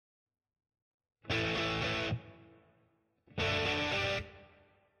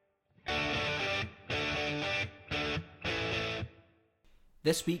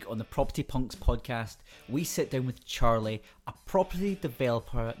This week on the Property Punks podcast, we sit down with Charlie, a property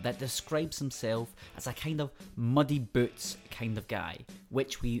developer that describes himself as a kind of muddy boots kind of guy,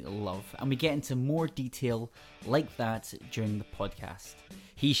 which we love, and we get into more detail like that during the podcast.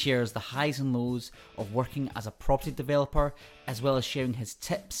 He shares the highs and lows of working as a property developer, as well as sharing his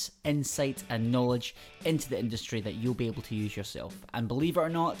tips, insight and knowledge into the industry that you'll be able to use yourself. And believe it or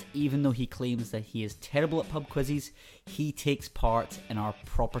not, even though he claims that he is terrible at pub quizzes, he takes part in our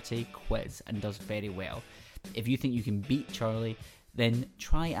property quiz and does very well. If you think you can beat Charlie, then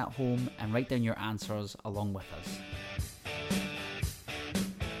try at home and write down your answers along with us.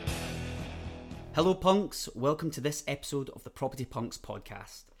 Hello punks, welcome to this episode of the Property Punks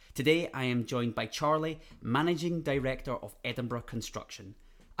podcast. Today I am joined by Charlie, Managing Director of Edinburgh Construction,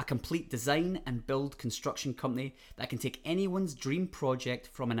 a complete design and build construction company that can take anyone's dream project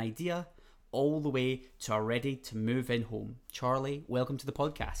from an idea all the way to a ready to move in home. Charlie, welcome to the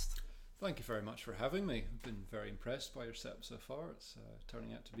podcast. Thank you very much for having me. I've been very impressed by your setup so far. It's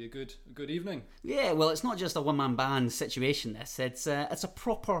turning out to be a good evening. Yeah, well, it's not just a one-man band situation, this. It's a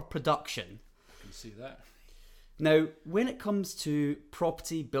proper production. See that. Now, when it comes to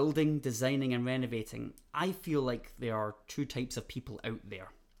property building, designing and renovating, I feel like there are two types of people out there.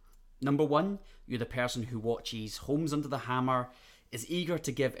 Number one, you're the person who watches Homes Under the Hammer, is eager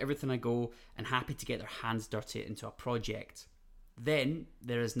to give everything a go and happy to get their hands dirty into a project. Then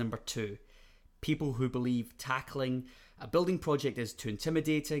there is number two, people who believe tackling a building project is too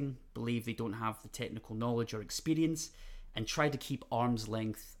intimidating, believe they don't have the technical knowledge or experience, and try to keep arm's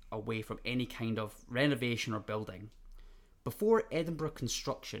length away from any kind of renovation or building. Before Edinburgh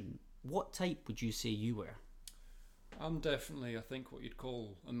Construction, what type would you say you were? I'm definitely, I think, what you'd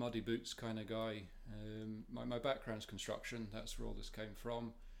call a muddy boots kind of guy. My background's construction, that's where all this came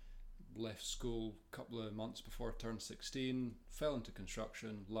from. Left school a couple of months before I turned 16, fell into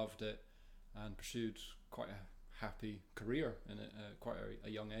construction, loved it, and pursued quite a happy career in it at quite a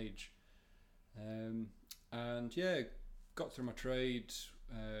young age. And yeah, got through my trade,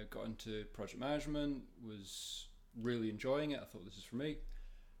 got into project management, was really enjoying it. I thought this is for me.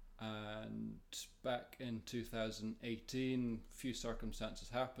 And back in 2018, a few circumstances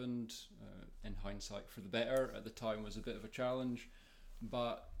happened. In hindsight, for the better. At the time, was a bit of a challenge,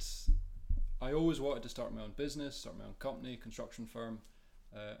 but I always wanted to start my own business, start my own company, construction firm,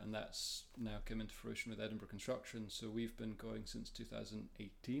 and that's now come into fruition with Edinburgh Construction. So we've been going since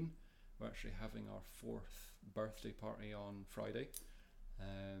 2018. We're actually having our 4th birthday party on Friday.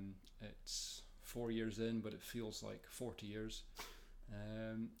 It's 4 years in, but it feels like 40 years.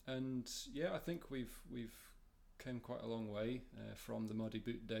 And yeah, I think we've come quite a long way from the muddy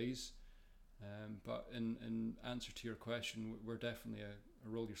boot days. But in answer to your question, we're definitely a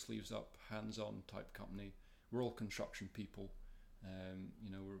roll your sleeves up, hands-on type company. We're all construction people.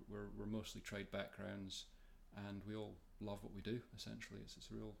 We're mostly trade backgrounds, and we all love what we do. Essentially, it's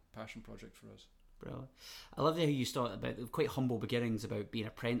a real passion project for us. Bro, I love how you started about quite humble beginnings about being an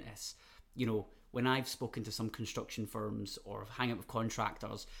apprentice. You know, when I've spoken to some construction firms or hang out with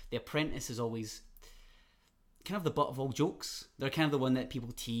contractors, the apprentice is always kind of the butt of all jokes. They're kind of the one that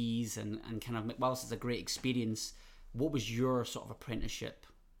people tease and kind of, whilst it's a great experience, what was your sort of apprenticeship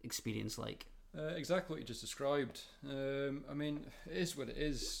experience like? Exactly what you just described. I mean, it is what it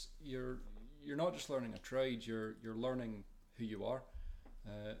is. You're not just learning a trade, you're learning who you are.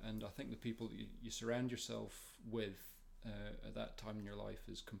 And I think the people that you surround yourself with at that time in your life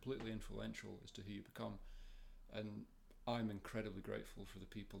is completely influential as to who you become. And I'm incredibly grateful for the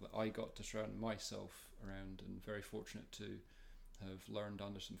people that I got to surround myself around, and very fortunate to have learned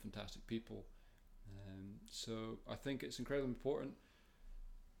under some fantastic people. So I think it's incredibly important.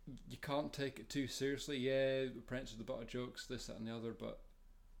 You can't take it too seriously. Yeah, apprentices are the butt of jokes, this, that and the other, but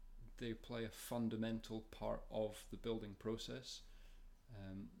they play a fundamental part of the building process.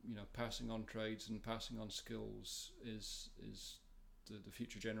 Passing on trades and passing on skills is the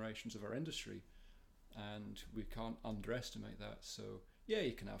future generations of our industry, and we can't underestimate that. So yeah,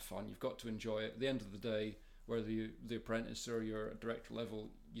 you can have fun, you've got to enjoy it. At the end of the day, whether you're the apprentice or you're at director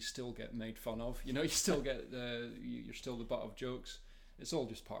level, you still get made fun of. You still get you're still the butt of jokes. It's all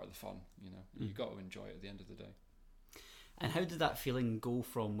just part of the fun. You've got to enjoy it at the end of the day. And how did that feeling go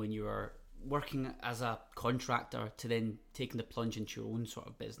from when you were working as a contractor to then taking the plunge into your own sort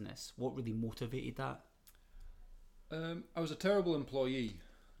of business? What really motivated that? I was a terrible employee.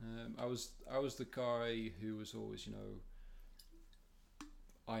 I was the guy who was always,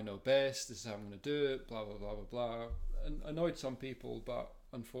 I know best, this is how I'm going to do it, blah, blah, blah, blah, blah. And annoyed some people, but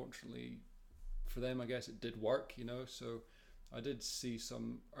unfortunately for them, I guess it did work, So I did see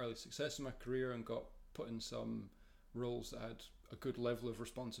some early success in my career and got put in some roles that had a good level of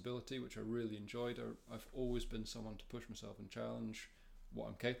responsibility, which I really enjoyed. I've always been someone to push myself and challenge what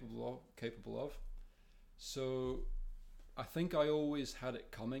I'm capable of. So I think I always had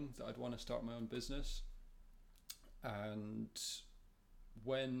it coming that I'd want to start my own business. And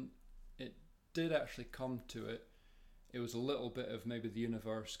when it did actually come to it, it was a little bit of maybe the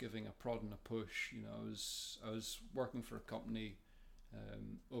universe giving a prod and a push. You know, I was working for a company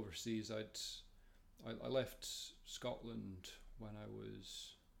overseas. I left Scotland when I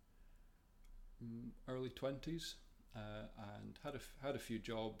was early 20s, and had a few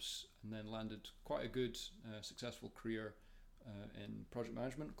jobs, and then landed quite a good successful career in project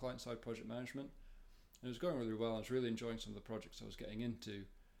management, client side project management. And it was going really well. I was really enjoying some of the projects I was getting into,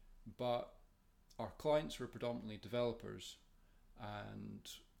 but our clients were predominantly developers, and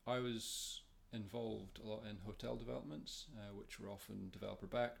I was involved a lot in hotel developments, which were often developer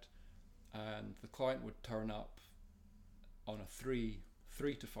backed, and the client would turn up on a three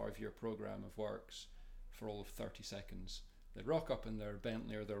to 5 year program of works for all of 30 seconds. They'd rock up in their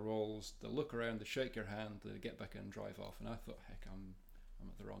Bentley or their Rolls, they'll look around, they shake your hand, they get back in and drive off. And I thought, heck, I'm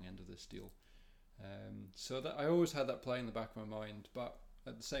at the wrong end of this deal. So that I always had that play in the back of my mind, but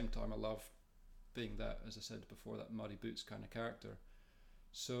at the same time I love being that, as I said before, that muddy boots kind of character.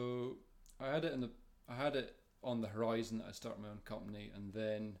 So I had it on the horizon that I'd start my own company, and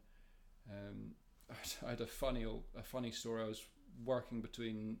then I had a funny story. I was working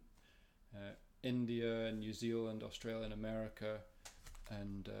between India, New Zealand, Australia, and America,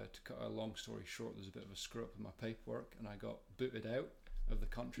 and to cut a long story short, there's a bit of a screw up with my paperwork, and I got booted out of the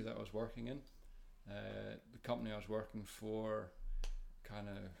country that I was working in. The company I was working for kind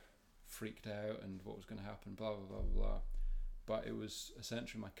of freaked out and what was going to happen, blah blah blah blah. But it was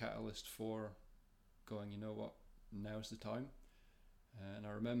essentially my catalyst for going, you know what, now's the time. And I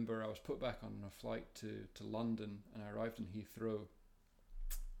remember I was put back on a flight to London, and I arrived in Heathrow.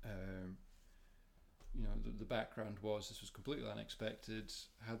 You know, the background was this was completely unexpected.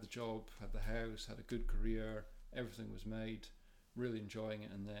 I had the job, had the house, had a good career, everything was made, really enjoying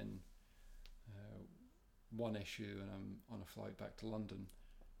it, and then one issue, and I'm on a flight back to London.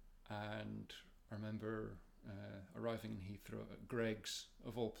 And I remember arriving in Heathrow at Greg's,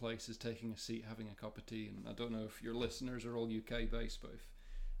 of all places, taking a seat, having a cup of tea. And I don't know if your listeners are all UK based, but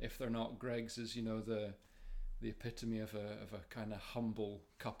if they're not, Greg's is, you know, the epitome of a kind of humble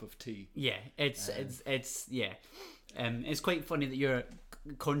cup of tea. Yeah, it's quite funny that you're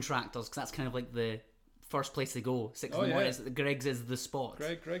contractors, because that's kind of like the first place to go. 6 in the morning. Greg's is the spot.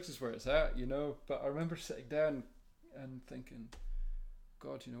 Greg's is where it's at, you know. But I remember sitting down and thinking,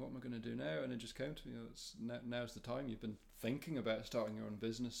 God, you know, what am I going to do now? And it just came to me, now's the time. You've been thinking about starting your own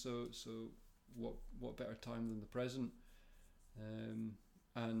business, so what better time than the present?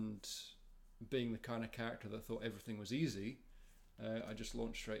 And being the kind of character that thought everything was easy, I just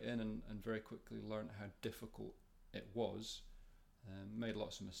launched straight in and very quickly learned how difficult it was. Made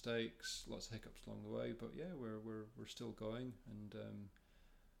lots of mistakes, lots of hiccups along the way, but yeah, we're still going, and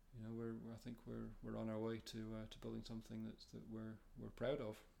you know, I think we're on our way to building something that we're proud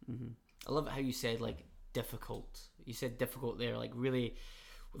of. Mm-hmm. I love how you said like difficult. You said difficult there, like really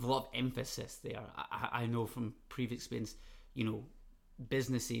with a lot of emphasis there. I know from previous experience, you know,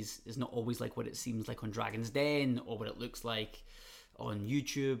 businesses is not always like what it seems like on Dragon's Den, or what it looks like on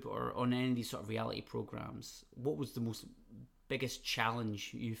YouTube, or on any of these sort of reality programs. What was the biggest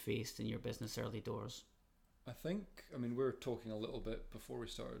challenge you faced in your business early doors? I mean, we were talking a little bit before we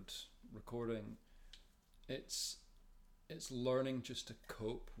started recording. It's learning just to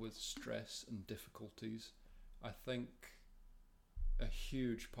cope with stress and difficulties. I think a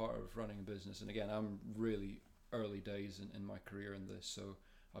huge part of running a business, and again, I'm really early days in my career in this, so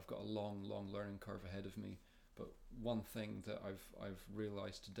I've got a long learning curve ahead of me. But one thing that I've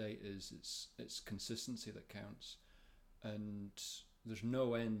realized to date is it's consistency that counts, and there's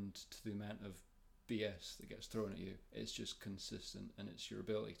no end to the amount of BS that gets thrown at you. It's just consistent, and it's your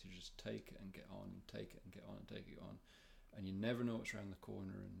ability to just take it and get on, and take it and get on, and take it on, and you never know what's around the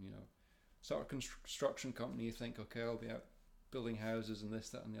corner. And you know, start a construction company, you think, okay, I'll be out building houses and this,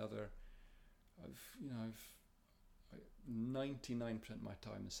 that, and the other. I've 99% of my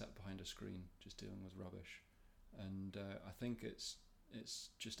time is sat behind a screen just dealing with rubbish, and I think it's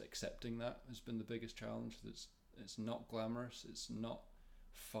just accepting that has been the biggest challenge. It's not glamorous, it's not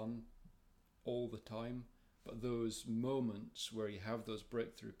fun all the time, but those moments where you have those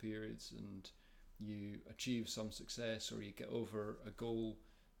breakthrough periods and you achieve some success, or you get over a goal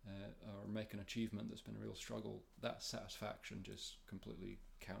or make an achievement that's been a real struggle, that satisfaction just completely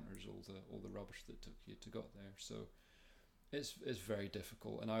counters all the rubbish that took you to get there. So it's very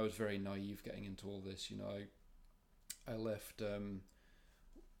difficult, and I was very naive getting into all this. You know, I left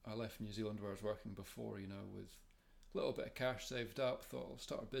New Zealand where I was working before, with a little bit of cash saved up. Thought I'll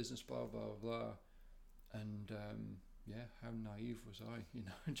start a business, blah blah blah, and how naive was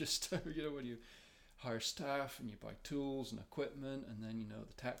I? Just when you hire staff and you buy tools and equipment, and then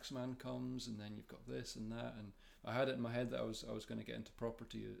the tax man comes, and then you've got this and that, and I had it in my head that I was going to get into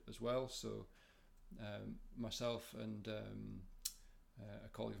property as well. So myself and a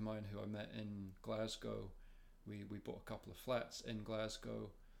colleague of mine who I met in Glasgow, we bought a couple of flats in Glasgow,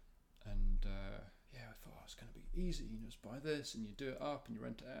 and I thought it's going to be easy. Just buy this and you do it up and you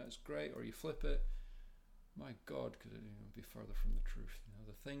rent it out. It's great, or you flip it. My God, could it be further from the truth?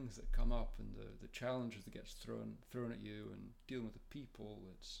 The things that come up and the challenges that gets thrown at you, and dealing with the people.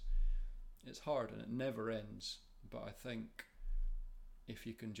 It's hard and it never ends. But I think if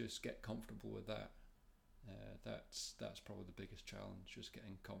you can just get comfortable with that, that's probably the biggest challenge. Just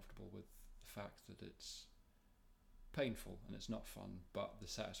getting comfortable with the fact that it's painful and it's not fun, but the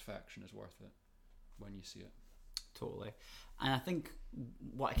satisfaction is worth it when you see it. Totally. And I think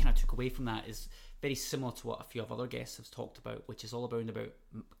what I kind of took away from that is very similar to what a few of other guests have talked about, which is all about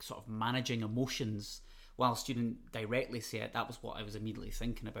sort of managing emotions. Whilst you didn't directly say it, that was what I was immediately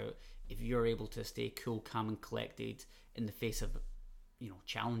thinking about. If you're able to stay cool, calm and collected in the face of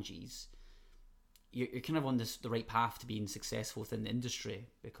challenges, you're kind of on the right path to being successful within the industry.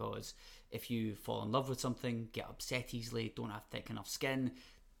 Because if you fall in love with something, get upset easily, don't have thick enough skin,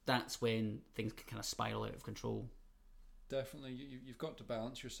 that's when things can kind of spiral out of control. Definitely, you've got to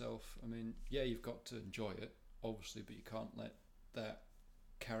balance yourself. I mean, you've got to enjoy it, obviously, but you can't let that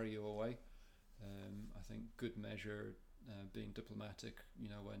carry you away. I think good measure, being diplomatic,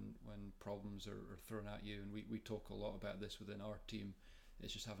 when problems are thrown at you, and we talk a lot about this within our team.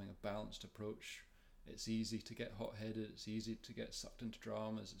 It's just having a balanced approach. It's easy to get hot-headed. It's easy to get sucked into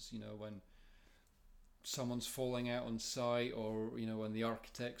dramas. It's when someone's falling out on site, or when the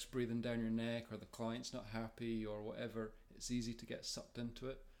architect's breathing down your neck, or the client's not happy, or whatever. It's easy to get sucked into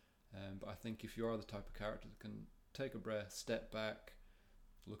it. But I think if you are the type of character that can take a breath, step back,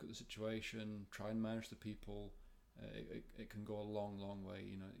 look at the situation, try and manage the people, it can go a long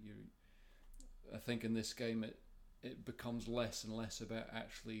way. I think in this game it becomes less and less about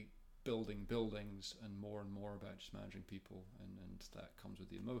actually building buildings and more about just managing people, and that comes with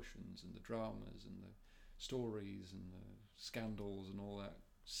the emotions and the dramas and the stories and the scandals and all that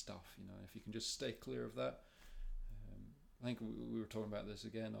stuff. If you can just stay clear of that. I think we were talking about this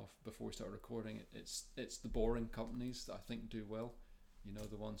again before we started recording. It's the boring companies that I think do well.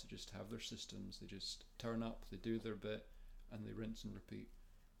 The ones that just have their systems, they just turn up, they do their bit, and they rinse and repeat.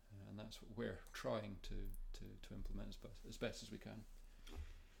 And that's what we're trying to implement as best as we can.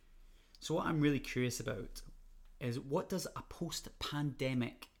 So what I'm really curious about is, what does a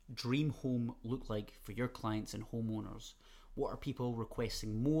post-pandemic dream home look like for your clients and homeowners? What are people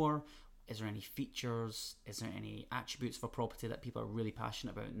requesting more? Is there any features? Is there any attributes of a property that people are really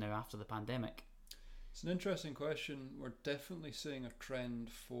passionate about now after the pandemic? It's an interesting question. We're definitely seeing a trend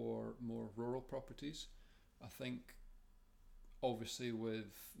for more rural properties. I think obviously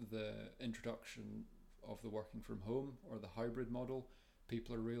with the introduction of the working from home or the hybrid model,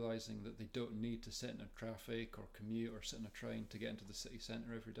 people are realising that they don't need to sit in a traffic or commute or sit in a train to get into the city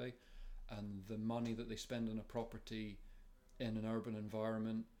centre every day, and the money that they spend on a property in an urban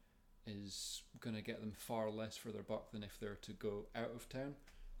environment is going to get them far less for their buck than if they're to go out of town.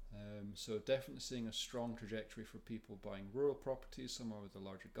 So definitely seeing a strong trajectory for people buying rural properties, somewhere with a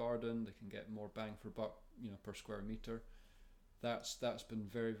larger garden. They can get more bang for buck, per square metre. That's been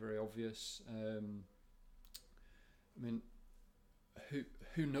very, very obvious. I mean,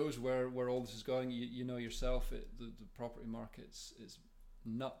 who knows where all this is going? You know yourself, the property market's is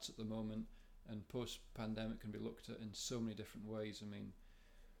nuts at the moment, and post-pandemic can be looked at in so many different ways. I mean,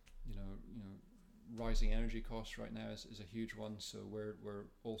 rising energy costs right now is a huge one. So we're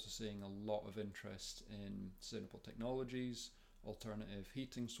also seeing a lot of interest in sustainable technologies. Alternative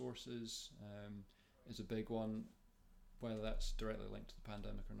heating sources is a big one. Whether that's directly linked to the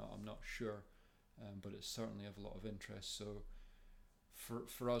pandemic or not, I'm not sure, but it's certainly of a lot of interest. So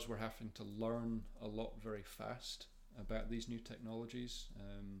for us, we're having to learn a lot very fast about these new technologies,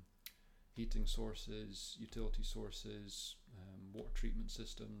 heating sources, utility sources, water treatment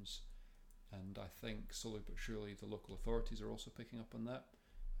systems, and I think slowly but surely the local authorities are also picking up on that.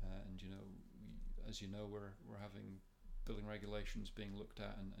 And as you know, we're having building regulations being looked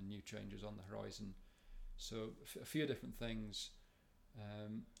at and new changes on the horizon. So a few different things,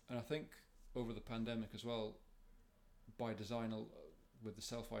 and I think over the pandemic as well, by design, with the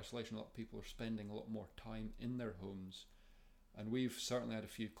self-isolation, a lot of people are spending a lot more time in their homes, And we've certainly had a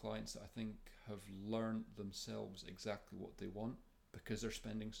few clients that I think have learned themselves exactly what they want because they're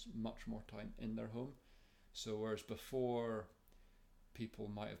spending much more time in their home. So whereas before people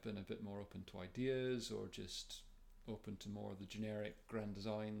might have been a bit more open to ideas or just open to more of the generic grand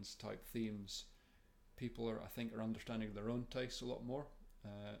designs type themes, people are, I think, are understanding their own tastes a lot more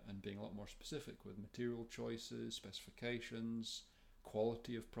and being a lot more specific with material choices, specifications,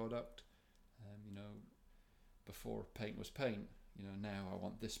 quality of product. Before paint was paint, now I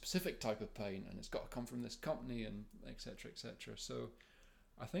want this specific type of paint and it's got to come from this company, and etc., etc. So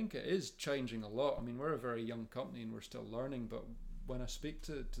I think it is changing a lot. I mean, we're a very young company and we're still learning, but when I speak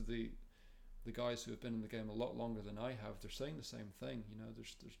to the guys who have been in the game a lot longer than I have, they're saying the same thing.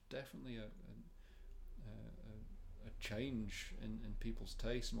 There's definitely a change in people's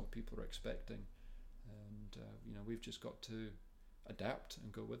taste and what people are expecting, and we've just got to adapt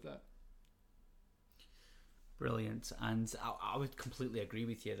and go with that. Brilliant, and I would completely agree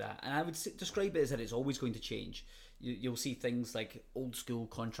with you that, and I would describe it as that it's always going to change. You'll see things like old school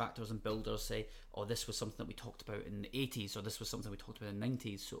contractors and builders say, "Oh, this was something that we talked about in the 80s, or this was something we talked about in the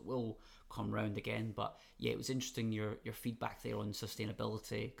 90s," so it will come round again. But yeah, it was interesting your feedback there on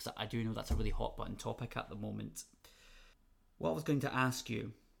sustainability, because I do know that's a really hot button topic at the moment. What I was going to ask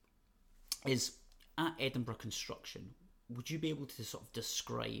you is, at Edinburgh Construction, would you be able to sort of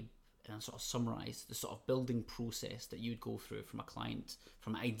describe and sort of summarise the sort of building process that you'd go through from a client,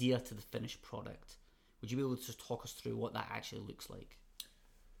 from idea to the finished product? Would you be able to just talk us through what that actually looks like?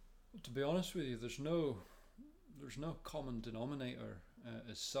 To be honest with you, there's no common denominator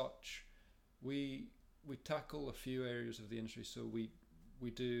as such. We tackle a few areas of the industry, so we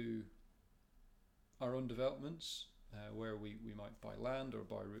do our own developments where we might buy land or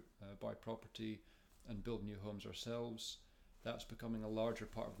buy property and build new homes ourselves. That's becoming a larger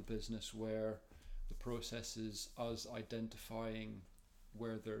part of the business, where the process is us identifying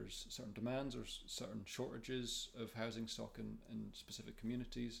where there's certain demands or certain shortages of housing stock in specific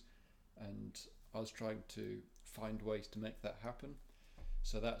communities, and us trying to find ways to make that happen.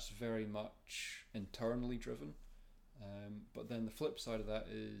 So that's very much internally driven. But then the flip side of that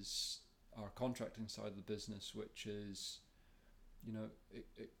is our contracting side of the business, which is,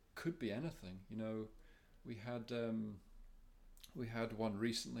 it could be anything. We had one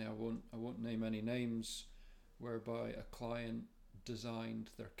recently, I won't name any names, whereby a client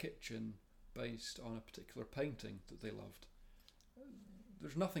designed their kitchen based on a particular painting that they loved.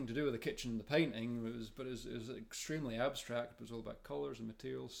 There's nothing to do with the kitchen and the painting, but it was extremely abstract. It was all about colours and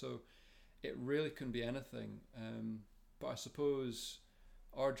materials, so it really can be anything. But I suppose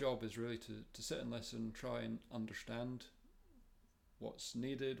our job is really to sit and listen, try and understand what's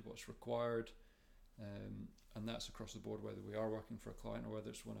needed, what's required, and that's across the board, whether we are working for a client or whether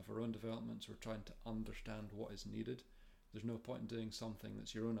it's one of our own developments. We're trying to understand what is needed. There's no point in doing something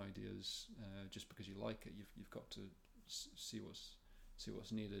that's your own ideas just because you like it. You've got to see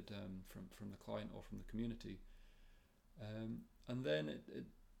what's needed from the client or from the community, and then it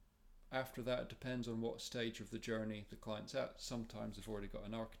after that, it depends on what stage of the journey the client's at. Sometimes they've already got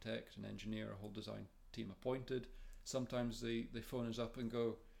an architect, an engineer, a whole design team appointed. Sometimes they phone us up and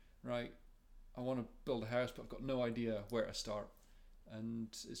go, right, I want to build a house, but I've got no idea where to start. And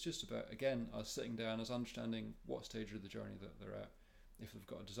it's just about, again, us sitting down, us understanding what stage of the journey that they're at. If they've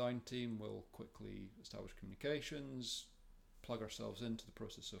got a design team, we'll quickly establish communications, plug ourselves into the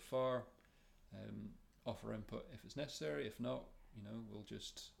process so far, offer input if it's necessary. If not, we'll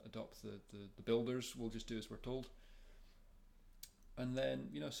just adopt the builders. We'll just do as we're told. And then,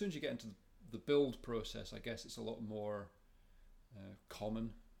 as soon as you get into the build process, I guess it's a lot more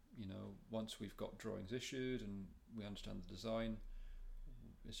common. Once we've got drawings issued and we understand the design,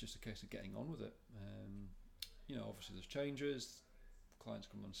 it's just a case of getting on with it. Obviously there's changes. Clients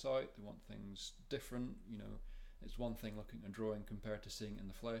come on site, they want things different. It's one thing looking at a drawing compared to seeing it in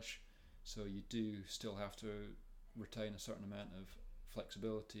the flesh. So you do still have to retain a certain amount of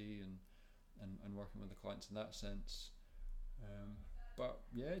flexibility and working with the clients in that sense. But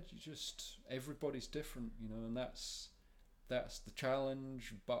yeah, everybody's different, and that's the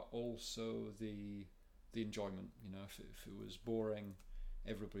challenge, but also the enjoyment. If it was boring,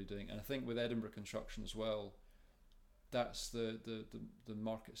 everybody doing it. And I think with Edinburgh Construction as well, that's the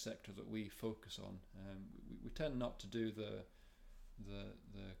market sector that we focus on. We tend not to do the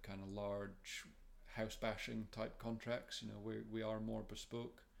kind of large house bashing type contracts. We are more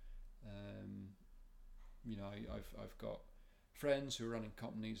bespoke. I've got friends who are running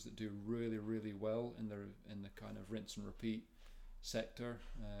companies that do really, really well in the kind of rinse and repeat sector.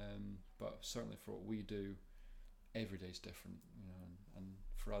 But certainly for what we do, every day's different. And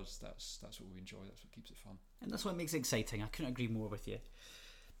for us, that's what we enjoy. That's what keeps it fun. And that's what makes it exciting. I couldn't agree more with you.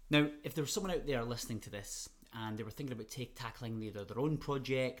 Now, if there was someone out there listening to this and they were thinking about tackling either their own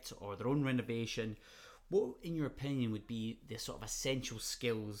project or their own renovation, what, in your opinion, would be the sort of essential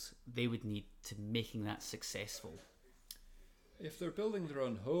skills they would need to making that successful? If they're building their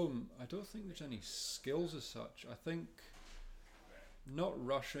own home, I don't think there's any skills as such. I think not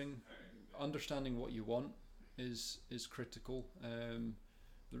rushing, understanding what you want is critical.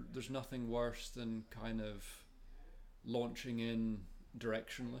 There's nothing worse than kind of launching in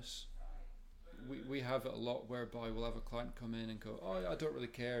directionless. We have it a lot whereby we'll have a client come in and go, oh, I don't really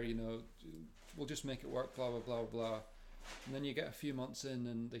care, we'll just make it work, blah, blah, blah, blah. And then you get a few months in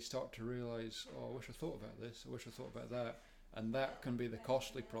and they start to realise, oh, I wish I thought about this, I wish I thought about that. And that can be the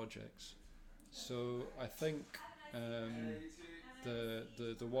costly projects. So I think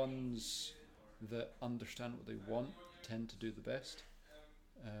the ones that understand what they want tend to do the best.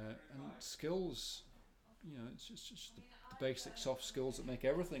 And skills, it's just the basic soft skills that make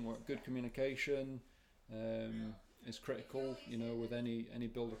everything work. Good communication is critical. With any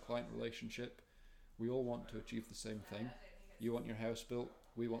builder-client relationship, we all want to achieve the same thing. You want your house built,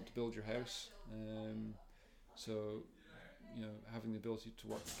 we want to build your house. So having the ability to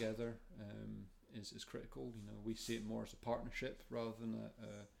work together is critical. We see it more as a partnership rather than a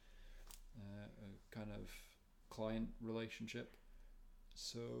kind of client relationship.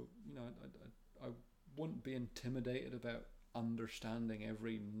 So I wouldn't be intimidated about understanding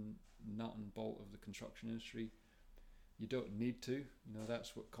every nut and bolt of the construction industry. You don't need to.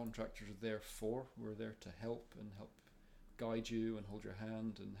 That's what contractors are there for. We're there to help guide you and hold your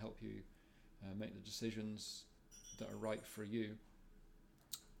hand and help you make the decisions that are right for you.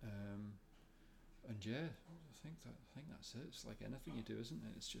 And yeah, I think that's it. It's like anything you do, isn't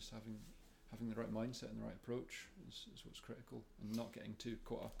it? It's just having the right mindset and the right approach is what's critical, and not getting too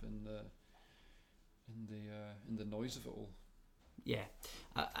caught up in the noise of it all. Yeah,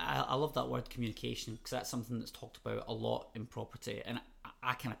 I love that word communication, because that's something that's talked about a lot in property, and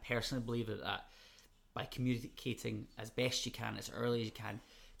I kind of personally believe that by communicating as best you can, as early as you can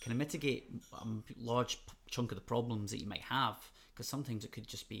of mitigate a large chunk of the problems that you might have, because sometimes it could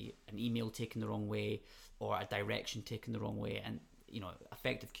just be an email taken the wrong way or a direction taken the wrong way, and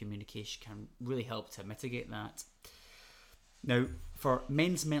effective communication can really help to mitigate that. Now, for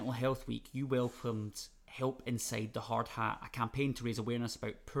Men's Mental Health Week, you welcomed Help Inside the Hard Hat, a campaign to raise awareness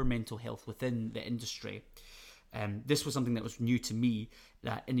about poor mental health within the industry. This was something that was new to me,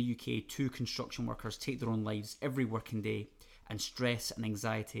 that in the UK, 2 construction workers take their own lives every working day, and stress and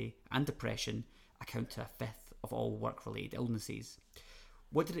anxiety and depression account to 1/5 of all work-related illnesses.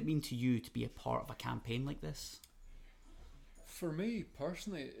 What did it mean to you to be a part of a campaign like this? For me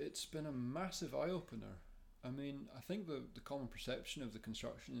personally, it's been a massive eye-opener. I mean, I think the common perception of the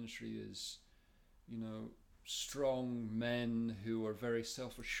construction industry is, strong men who are very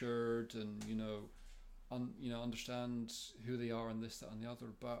self-assured and understand who they are and this, that, and the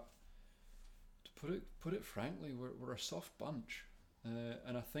other. But to put it frankly, we're a soft bunch,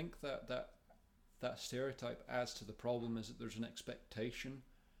 and I think that stereotype adds to the problem, is that there's an expectation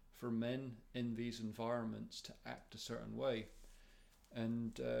for men in these environments to act a certain way.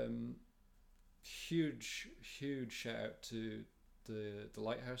 And huge shout out to the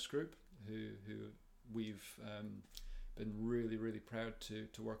Lighthouse Group, who we've been really, really proud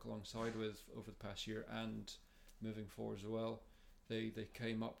to work alongside with over the past year and moving forward as well. They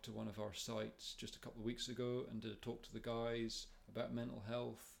came up to one of our sites just a couple of weeks ago and did a talk to the guys about mental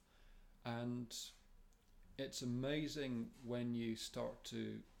health, and it's amazing when you start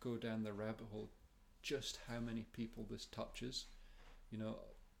to go down the rabbit hole just how many people this touches.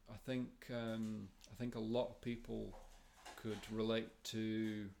 I think a lot of people could relate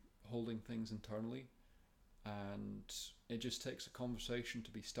to holding things internally, and it just takes a conversation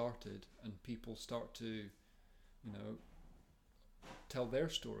to be started, and people start to tell their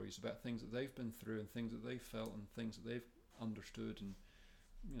stories about things that they've been through and things that they've felt and things that they've understood. And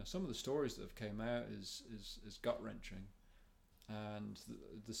some of the stories that have came out is gut-wrenching, and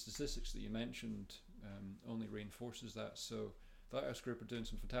the statistics that you mentioned only reinforces that. So the Lighthouse Group are doing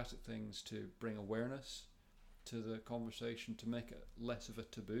some fantastic things to bring awareness to the conversation, to make it less of a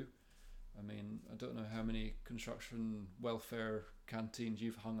taboo. I mean, I don't know how many construction welfare canteens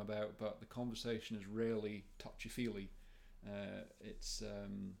you've hung about, but the conversation is rarely touchy-feely. It's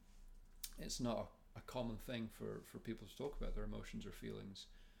not a common thing for people to talk about their emotions or feelings,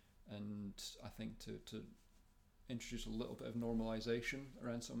 and I think to introduce a little bit of normalization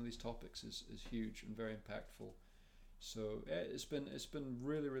around some of these topics is huge and very impactful. So it's been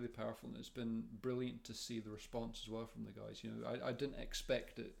really, really powerful, and it's been brilliant to see the response as well from the guys. I didn't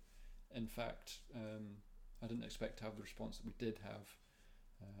expect it. In fact, I didn't expect to have the response that we did have,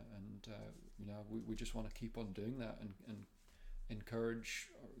 and we just want to keep on doing that and encourage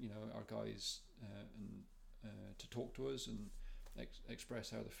our guys to talk to us and express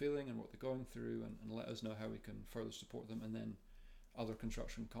how they're feeling and what they're going through, and let us know how we can further support them, and then other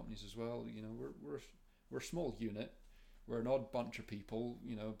construction companies as well. We're a small unit. We're an odd bunch of people,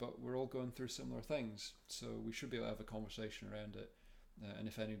 but we're all going through similar things. So we should be able to have a conversation around it. And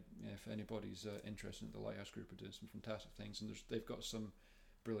if anybody's interested, the Lighthouse Group are doing some fantastic things, and they've got some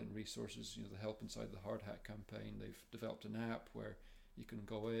brilliant resources. The Help Inside the Hard Hat campaign. They've developed an app where you can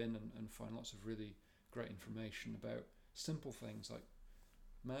go in and find lots of really great information about simple things like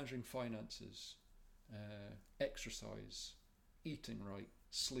managing finances, exercise, eating right,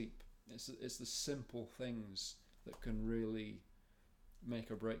 sleep. It's the simple things that can really make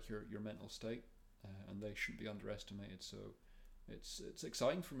or break your mental state, and they shouldn't be underestimated. So it's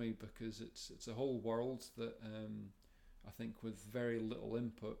exciting for me because it's a whole world that I think with very little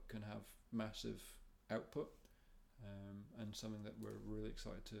input can have massive output, and something that we're really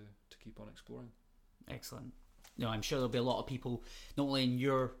excited to keep on exploring. Excellent. I'm sure there'll be a lot of people, not only in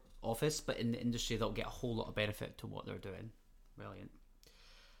your office but in the industry, that'll get a whole lot of benefit to what they're doing. Brilliant.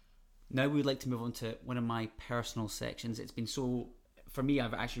 Now we'd like to move on to one of my personal sections. It's been for me,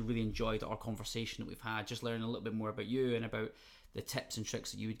 I've actually really enjoyed our conversation that we've had, just learning a little bit more about you and about the tips and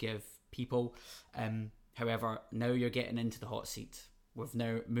tricks that you would give people. However, now you're getting into the hot seat. We're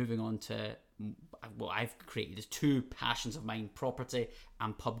now moving on to what I've created as two passions of mine: property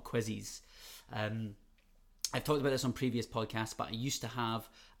and pub quizzes. I've talked about this on previous podcasts, but I used to have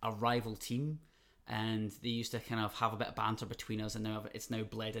a rival team, and they used to kind of have a bit of banter between us, and now it's now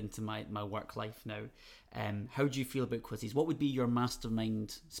bled into my work life now. How do you feel about quizzes? What would be your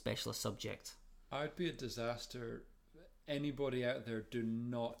mastermind specialist subject? I'd be a disaster. Anybody out there, do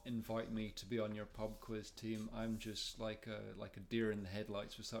not invite me to be on your pub quiz team. I'm just like a deer in the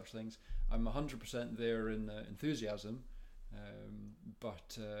headlights with such things. I'm 100% there in enthusiasm,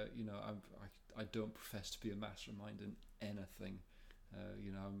 but I don't profess to be a mastermind in anything.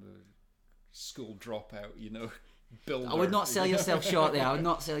 I'm a school dropout, builder. I would not sell yourself short there. I would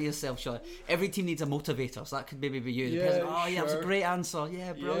not sell yourself short. Every team needs a motivator, so that could maybe be you. Yeah, that was a great answer.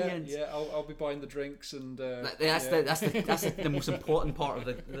 Yeah, brilliant. Yeah, I'll be buying the drinks and. That's the most important part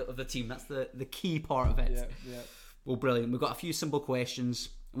of the team. That's the key part of it. Yeah. Well, brilliant. We've got a few simple questions,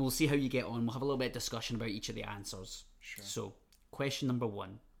 and we'll see how you get on. We'll have a little bit of discussion about each of the answers. Sure. So, question number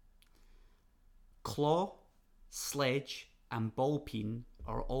 1: claw, sledge, and ball peen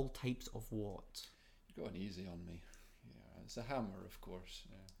are all types of what? You're going easy on me. Yeah, it's a hammer, of course.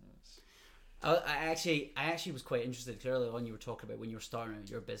 I actually was quite interested, because earlier on you were talking about when you were starting out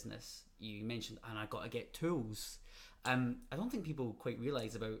your business, you mentioned, and I got to get tools. I don't think people quite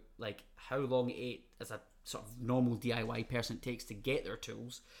realise about like how long it, as a sort of normal DIY person, it takes to get their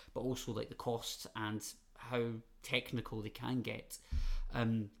tools, but also like the costs and how technical they can get.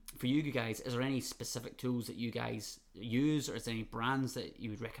 For you guys, is there any specific tools that you guys use, or is there any brands that you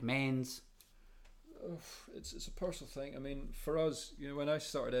would recommend? It's a personal thing. I mean, for us, when I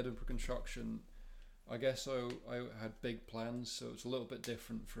started Edinburgh Construction, I guess I had big plans, so it's a little bit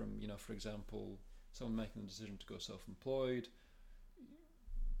different from, for example, someone making the decision to go self-employed.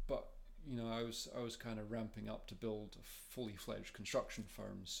 But I was kind of ramping up to build a fully fledged construction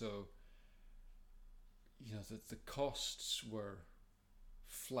firm, so the costs were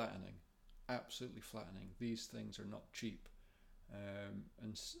flattening, absolutely flattening. These things are not cheap,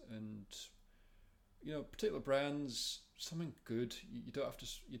 and particular brands, something good. You don't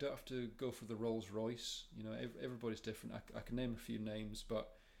have to go for the Rolls Royce. Everybody's different. I can name a few names,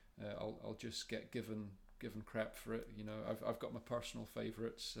 but I'll just get given crap for it. I've got my personal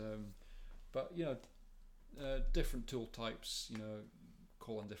favourites, but different tool types.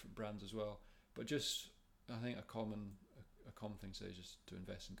 Call on different brands as well. But just, I think a common thing to say is just to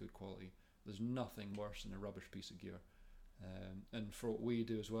invest in good quality. There's nothing worse than a rubbish piece of gear, and for what we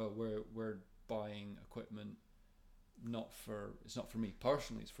do as well, we're buying equipment it's not for me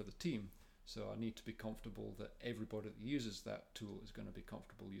personally, it's for the team. So I need to be comfortable that everybody that uses that tool is going to be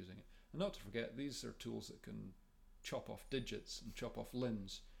comfortable using it. And not to forget, these are tools that can chop off digits and chop off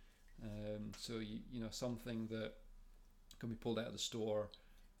limbs, so something that can be pulled out of the store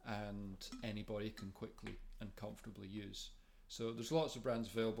and anybody can quickly and comfortably use. So there's lots of brands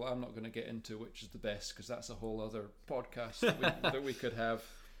available. I'm not going to get into which is the best, because that's a whole other podcast that we could have.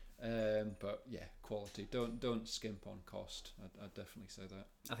 But yeah, quality. Don't skimp on cost. I'd definitely say that.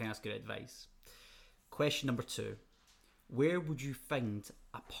 I think that's good advice. Question number 2: Where would you find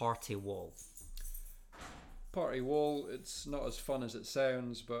a party wall? Party wall, it's not as fun as it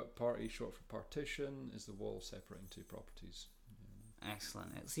sounds, but party, short for partition, is the wall separating two properties.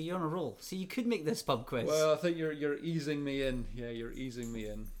 Excellent. See, you're on a roll. See, you could make this pub quiz. Well, I think you're easing me in. Yeah, you're easing me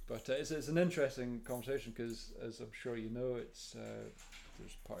in. But it's an interesting conversation because, as I'm sure you know, it's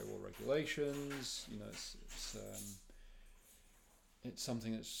there's party wall regulations. You know, it's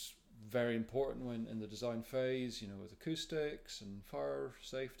something that's very important when in the design phase. You know, with acoustics and fire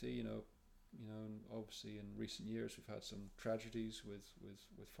safety. You know, and obviously in recent years we've had some tragedies with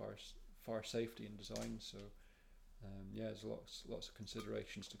fire safety in design. So. There's lots of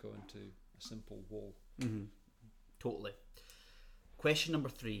considerations to go into a simple wall. Mm-hmm. Totally. Question number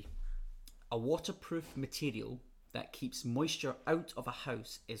 3. A waterproof material that keeps moisture out of a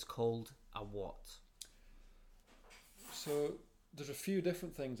house is called a what? So there's a few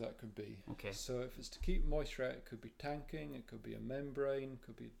different things that could be. Okay. So if it's to keep moisture out, it could be tanking, it could be a membrane, it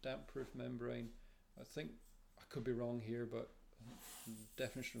could be a damp-proof membrane. I think I could be wrong here, but the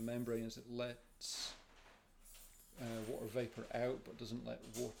definition of membrane is it lets water vapor out but doesn't let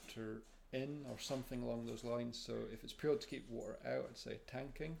water in, or something along those lines. So if it's purely to keep water out, I'd say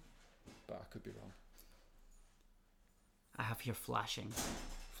tanking, but I could be wrong. I have here flashing.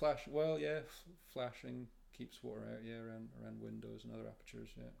 Flashing keeps water out, around windows and other apertures,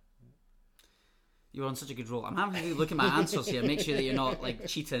 You're on such a good roll. I'm having to look at my answers here, make sure that you're not like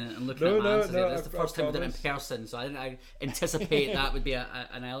cheating and looking at my answers. That's the first time we did it in person, so I anticipate that would be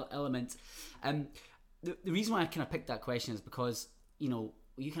an element. The reason why I kind of picked that question is because, you know,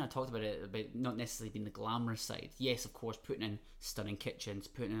 you kind of talked about it, about not necessarily being the glamorous side. Yes, of course, putting in stunning kitchens,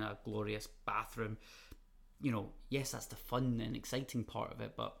 putting in a glorious bathroom, you know, yes, that's the fun and exciting part of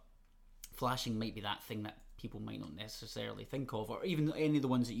it, but flashing might be that thing that people might not necessarily think of, or even any of the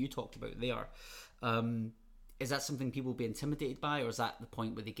ones that you talked about there. Is that something people will be intimidated by, or is that the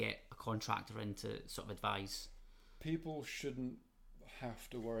point where they get a contractor in to sort of advise? People shouldn't have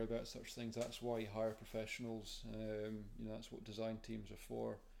to worry about such things. That's why you hire professionals. You know, that's what design teams are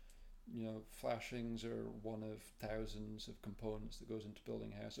for. You know, flashings are one of thousands of components that goes into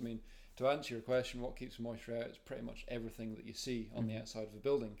building a house. I mean, to answer your question, what keeps moisture out is pretty much everything that you see on the outside of a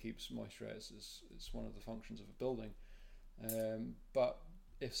building keeps moisture out. It's one of the functions of a building. But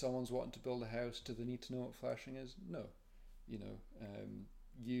if someone's wanting to build a house, do they need to know what flashing is? No. You know,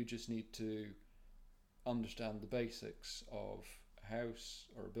 you just need to understand the basics of a house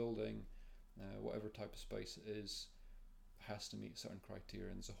or a building, whatever type of space it is, has to meet certain criteria,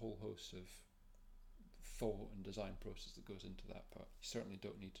 and there's a whole host of thought and design process that goes into that, but you certainly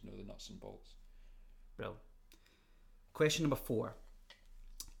don't need to know the nuts and bolts. Bro. Question number 4.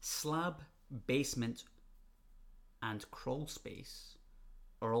 Slab, basement and crawl space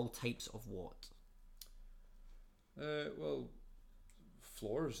are all types of what? Well,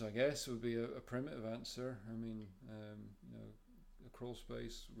 floors, I guess, would be a primitive answer. I mean, you know, a crawl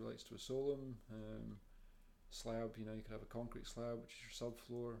space relates to a solum. Slab, you know, you could have a concrete slab, which is your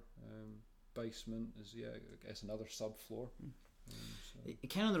subfloor. Basement is, I guess, another subfloor. So. It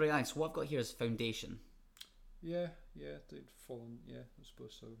kind of on the right line. So what I've got here is foundation. Yeah, they'd fall in, I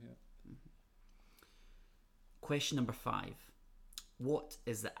suppose so, yeah. Mm-hmm. Question number 5. What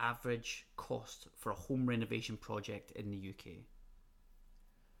is the average cost for a home renovation project in the UK?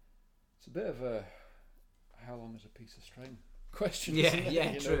 It's a bit of a how long is a piece of string question.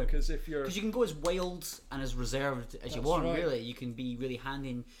 Yeah, true. Because you can go as wild and as reserved as you want. Right. Really, you can be really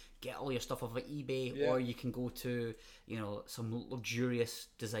handy and get all your stuff off of eBay, or you can go to, you know, some luxurious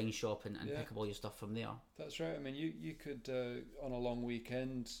design shop and pick up all your stuff from there. That's right. I mean, you could on a long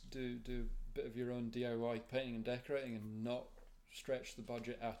weekend do a bit of your own DIY painting and decorating and not stretch the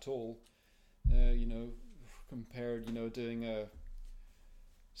budget at all. You know, compared, you know, doing a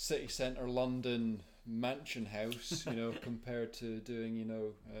city centre London mansion house, you know, compared to doing, you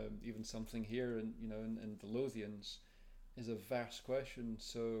know, even something here in, you know, in the Lothians, is a vast question.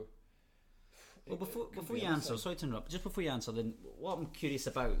 So, well, before you answer, sorry to interrupt, just before you answer, then what I'm curious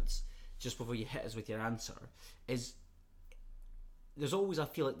about, just before you hit us with your answer, is there's always, I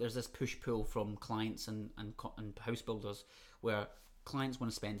feel like there's this push-pull from clients and house builders where clients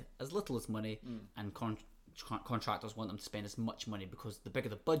want to spend as little as money and contractors want them to spend as much money, because the bigger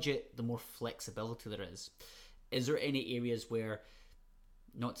the budget, the more flexibility there is. Is there any areas where,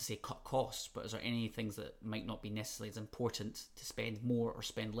 not to say cut costs, but is there any things that might not be necessarily as important to spend more or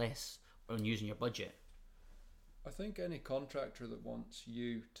spend less on using your budget? I think any contractor that wants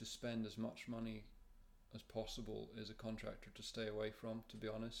you to spend as much money as possible is a contractor to stay away from, to be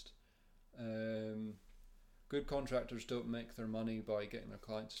honest. Good contractors don't make their money by getting their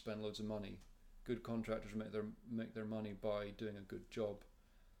clients to spend loads of money. good contractors make their money by doing a good job.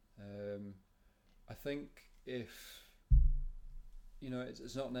 I think if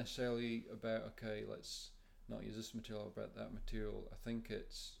it's not necessarily about, okay, let's not use this material about that material. I think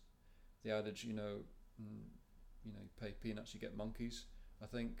it's the adage, you pay peanuts, you get monkeys. I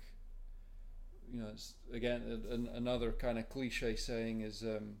think, it's again another kind of cliche saying is,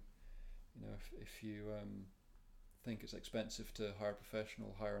 if you think it's expensive to hire a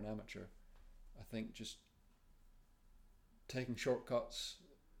professional, hire an amateur. I think just taking shortcuts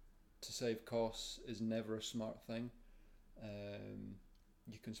to save costs is never a smart thing.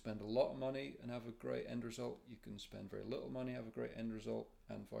 You can spend a lot of money and have a great end result. You can spend very little money, have a great end result,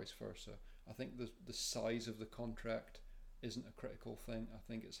 and vice versa. I think the size of the contract isn't a critical thing. I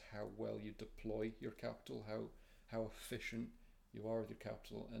think it's how well you deploy your capital, how efficient you are with your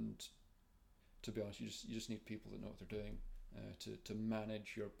capital, and to be honest, you just need people that know what they're doing to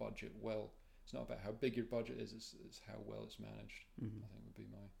manage your budget well. It's not about how big your budget is; it's how well it's managed. Mm-hmm. I think would be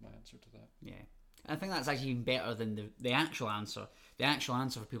my answer to that. Yeah. I think that's actually even better than the actual answer. The actual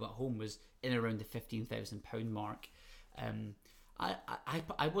answer for people at home was in around the £15,000 mark.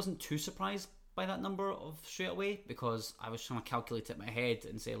 I wasn't too surprised by that number of straight away, because I was trying to calculate it in my head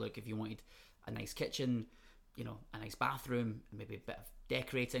and say, look, if you wanted a nice kitchen, a nice bathroom, and maybe a bit of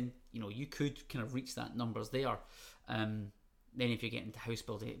decorating, you could kind of reach that numbers there. Then if you get into house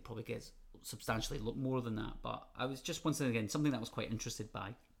building, it probably gets substantially more than that. But I was just once again something that I was quite interested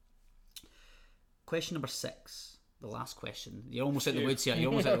by. Question number 6, the last question. You're almost out the woods here. You're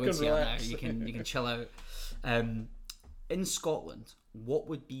almost out the woods here now. You can chill out. In Scotland, what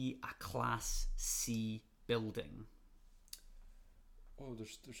would be a Class C building? Oh,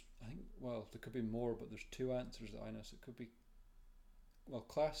 there's I think, well, there could be more, but there's 2 answers that I know. So it could be, well,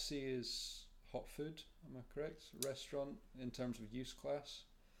 Class C is hot food. Am I correct? Restaurant in terms of use class.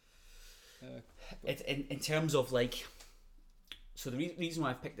 It's in terms of like. So the reason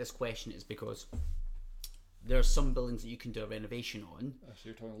why I've picked this question is because there are some buildings that you can do a renovation on. Oh, so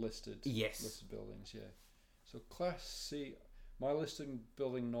you're talking listed? Yes. Listed buildings, yeah. So Class C, my listed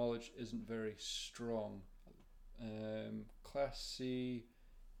building knowledge isn't very strong. Class C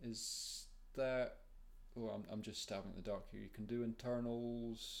is that... Oh, I'm just stabbing in the dark here. You can do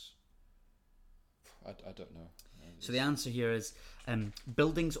internals... I don't know. So the answer here is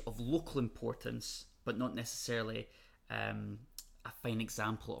buildings of local importance, but not necessarily... a fine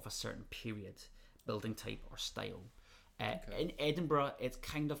example of a certain period, building type or style. Okay. In Edinburgh, it's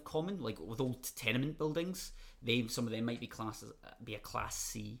kind of common, like with old tenement buildings. Some of them might be a Class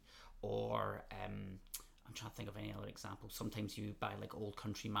C, or I'm trying to think of any other examples. Sometimes you buy like old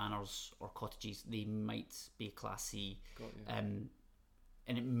country manors or cottages; they might be a Class C, and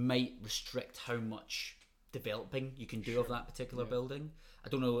it might restrict how much developing you can do of that particular building. I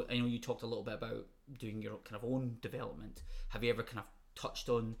don't know. I know you talked a little bit about doing your kind of own development. Have you ever kind of touched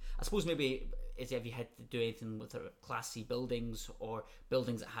on, I suppose maybe, have you had to do anything with Class C buildings or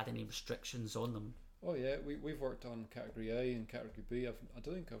buildings that had any restrictions on them? Oh yeah, we've worked on Category A and Category B. I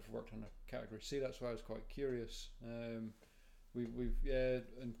don't think I've worked on a Category C. That's why I was quite curious. We've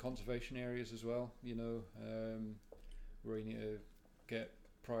in conservation areas as well. Where you need to get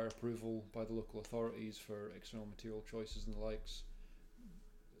prior approval by the local authorities for external material choices and the likes.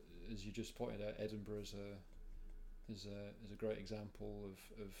 As you just pointed out, Edinburgh is a great example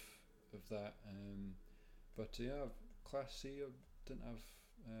of that. But yeah, Class C I didn't have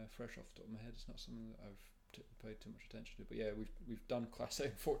fresh off the top of my head. It's not something that I've paid too much attention to. But yeah, we've done Class A.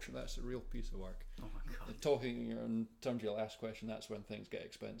 Unfortunately, that's a real piece of work. Oh my god! Talking in terms of your last question, that's when things get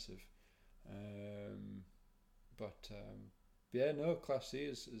expensive. Yeah, no, Class C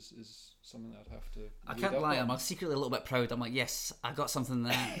is something that I'd have to... I can't lie, I'm secretly a little bit proud. I'm like, yes, I got something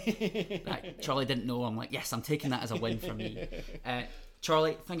that Charlie didn't know. I'm like, yes, I'm taking that as a win for me.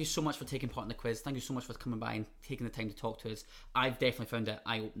 Charlie, thank you so much for taking part in the quiz. Thank you so much for coming by and taking the time to talk to us. I've definitely found it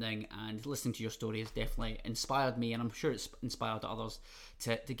eye-opening, and listening to your story has definitely inspired me, and I'm sure it's inspired others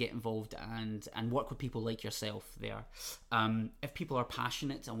to get involved and work with people like yourself there. If people are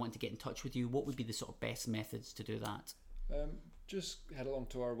passionate and want to get in touch with you, what would be the sort of best methods to do that? Just head along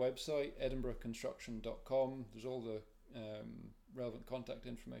to our website, edinburghconstruction.com. There's all the relevant contact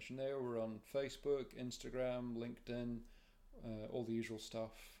information there. We're on Facebook, Instagram, LinkedIn, all the usual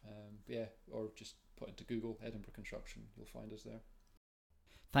stuff. Or just put into Google Edinburgh Construction. You'll find us there.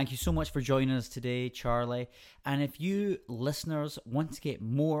 Thank you so much for joining us today, Charlie. And if you listeners want to get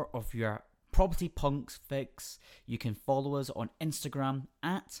more of your Property Punks fix, you can follow us on Instagram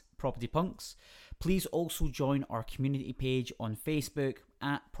at Property Punks. Please also join our community page on Facebook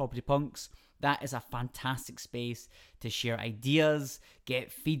at Property Punks. That is a fantastic space to share ideas, get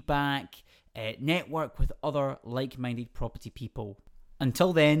feedback, network with other like-minded property people.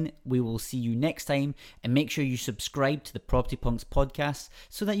 Until then, we will see you next time, and make sure you subscribe to the Property Punks podcast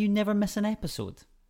so that you never miss an episode.